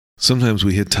Sometimes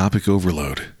we hit topic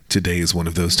overload. Today is one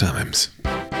of those times.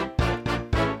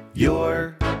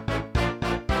 Your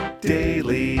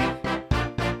Daily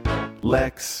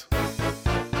Lex.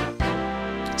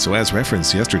 So as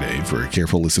referenced yesterday, for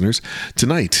careful listeners,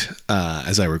 tonight,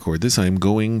 as I record this, I'm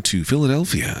going to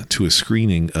Philadelphia to a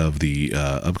screening of the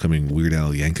upcoming Weird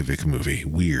Al Yankovic movie,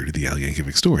 Weird, the Al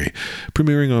Yankovic Story,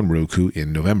 premiering on Roku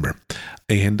in November.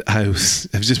 And I've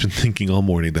just been thinking all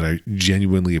morning that I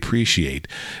genuinely appreciate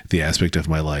the aspect of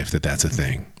my life that's a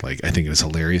thing. Like, I think it is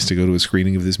hilarious to go to a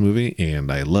screening of this movie, and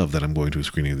I love that I'm going to a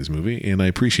screening of this movie, and I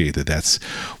appreciate that that's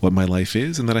what my life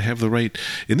is, and that I have the right,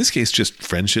 in this case, just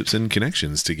friendships and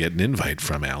connections to get an invite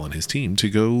from Al and his team to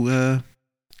go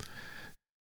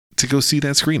see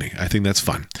that screening. I think that's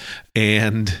fun.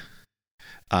 And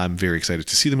I'm very excited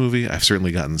to see the movie. I've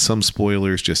certainly gotten some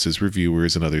spoilers just as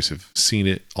reviewers and others have seen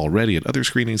it already at other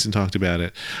screenings and talked about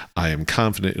it. I am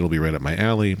confident it'll be right up my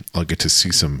alley. I'll get to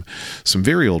see some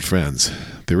very old friends.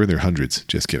 They're in their hundreds,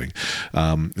 just kidding,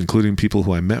 including people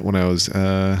who I met when I was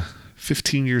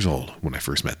 15 years old when I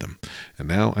first met them. And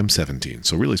now I'm 17.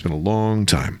 So really it's been a long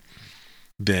time.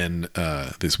 Then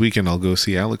this weekend I'll go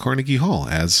see Al at Carnegie Hall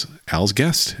as Al's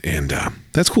guest, and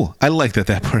that's cool. I like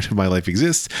that part of my life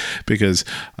exists because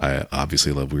I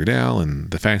obviously love Weird Al,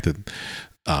 and the fact that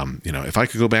if I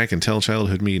could go back and tell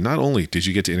childhood me, not only did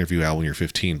you get to interview Al when you're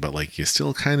 15, but like you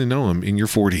still kind of know him in your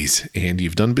 40s, and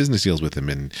you've done business deals with him,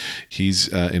 and he's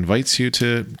invites you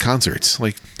to concerts.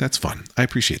 Like, that's fun. I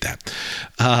appreciate that.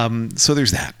 So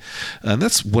there's that. And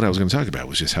that's what I was going to talk about,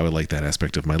 was just how I like that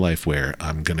aspect of my life where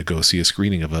I'm going to go see a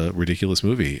screening of a ridiculous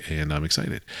movie, and I'm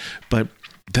excited. But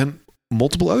then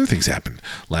multiple other things happened.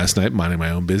 Last night, minding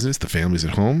my own business, the family's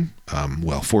at home.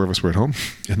 Four of us were at home,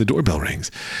 and the doorbell rings.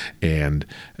 And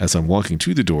as I'm walking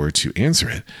to the door to answer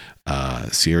it,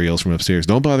 Sierra yells from upstairs,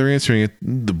 "Don't bother answering it.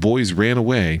 The boys ran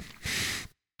away,"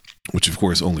 which of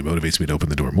course only motivates me to open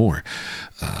the door more.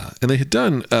 And they had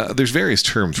done, there's various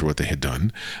terms for what they had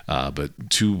done, but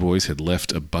two boys had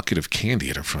left a bucket of candy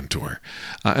at our front door.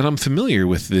 And I'm familiar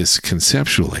with this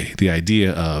conceptually. The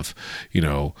idea of,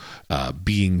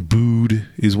 being booed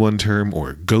is one term,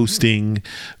 or ghosting,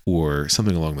 or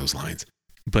something along those lines.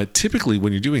 But typically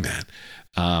when you're doing that,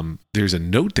 there's a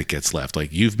note that gets left,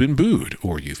 like "you've been booed"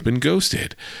 or "you've been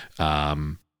ghosted."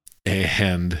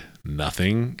 And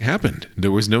nothing happened.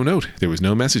 There was no note. There was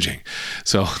no messaging.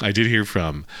 So I did hear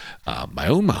from my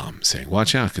own mom saying,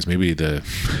 "Watch out, because maybe the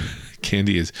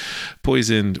candy is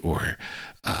poisoned or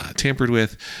tampered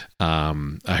with."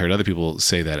 I heard other people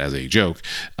say that as a joke,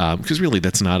 because really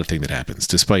that's not a thing that happens,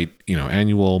 despite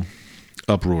annual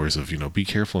uproars of be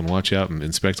careful and watch out and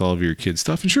inspect all of your kids'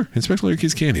 stuff. And sure, inspect all your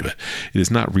kids' candy, but it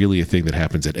is not really a thing that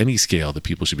happens at any scale that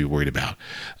people should be worried about,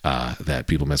 that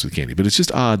people mess with candy. But it's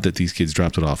just odd that these kids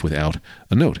dropped it off without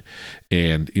a note.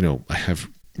 And I have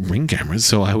Ring cameras,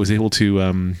 so I was able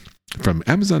to from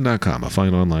Amazon.com, a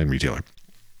fine online retailer,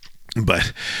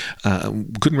 but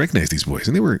couldn't recognize these boys,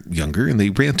 and they were younger, and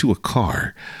they ran to a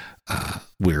car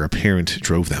where a parent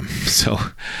drove them. So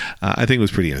I think it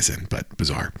was pretty innocent, but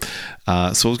bizarre. So I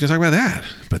was going to talk about that.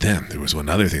 But then there was one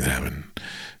other thing that happened.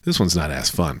 This one's not as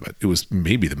fun, but it was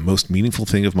maybe the most meaningful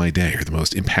thing of my day, or the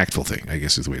most impactful thing, I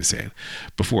guess is the way to say it,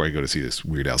 before I go to see this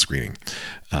Weird Al screening.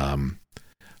 When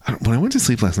I went to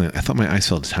sleep last night, I thought my eyes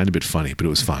felt a tiny bit funny, but it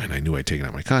was fine. I knew I'd taken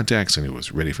out my contacts. I knew I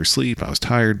was ready for sleep. I was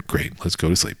tired. Great. Let's go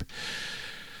to sleep.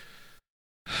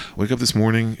 Wake up this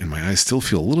morning and my eyes still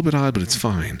feel a little bit odd, but it's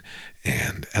fine.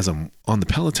 And as I'm on the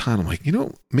Peloton, I'm like,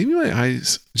 maybe my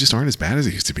eyes just aren't as bad as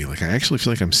they used to be. Like, I actually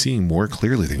feel like I'm seeing more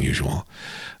clearly than usual.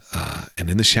 And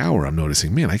in the shower, I'm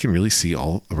noticing, man, I can really see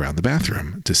all around the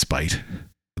bathroom, despite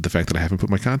the fact that I haven't put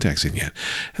my contacts in yet.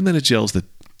 And then it gels that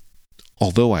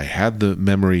although I had the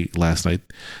memory last night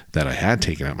that I had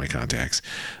taken out my contacts,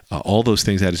 all those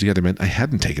things added together meant I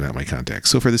hadn't taken out my contacts.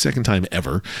 So for the second time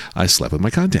ever, I slept with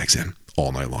my contacts in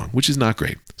all night long, which is not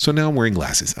great. So now I'm wearing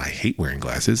glasses. I hate wearing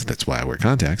glasses. That's why I wear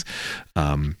contacts.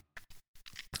 And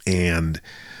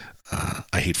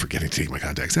I hate forgetting to take my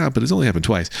contacts out, but it's only happened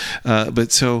twice.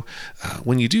 So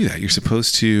when you do that, you're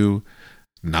supposed to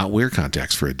not wear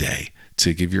contacts for a day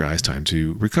to give your eyes time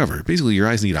to recover. Basically, your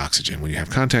eyes need oxygen. When you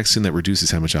have contacts in, that reduces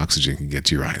how much oxygen can get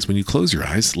to your eyes. When you close your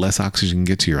eyes, less oxygen can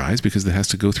get to your eyes because it has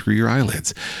to go through your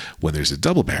eyelids. When there's a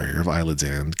double barrier of eyelids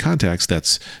and contacts,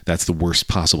 that's the worst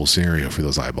possible scenario for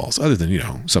those eyeballs, other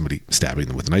than, somebody stabbing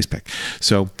them with an ice pick.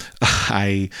 So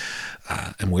I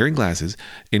I'm wearing glasses,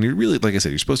 and you're really, like I said,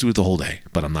 you're supposed to do it the whole day,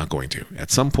 but I'm not going to.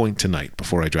 At some point tonight,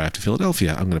 before I drive to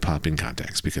Philadelphia, I'm going to pop in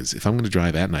contacts, because if I'm going to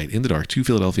drive at night in the dark to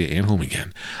Philadelphia and home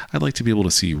again, I'd like to be able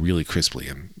to see really crisply,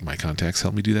 and my contacts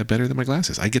help me do that better than my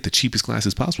glasses. I get the cheapest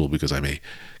glasses possible because I'm a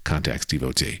contacts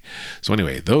devotee. So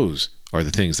anyway, those are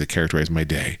the things that characterize my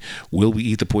day. Will we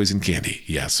eat the poison candy?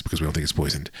 Yes, because we don't think it's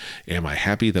poisoned. Am I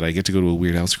happy that I get to go to a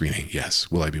Weird Al screening?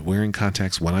 Yes. Will I be wearing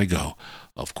contacts when I go?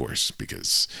 Of course,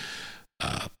 because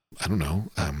I don't know.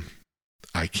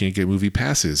 I can't get movie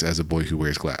passes as a boy who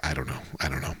wears glasses. I don't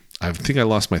know. I think I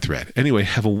lost my thread. Anyway,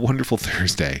 have a wonderful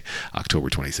Thursday, October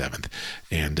 27th.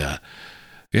 And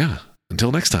yeah,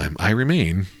 until next time, I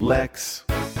remain Lex.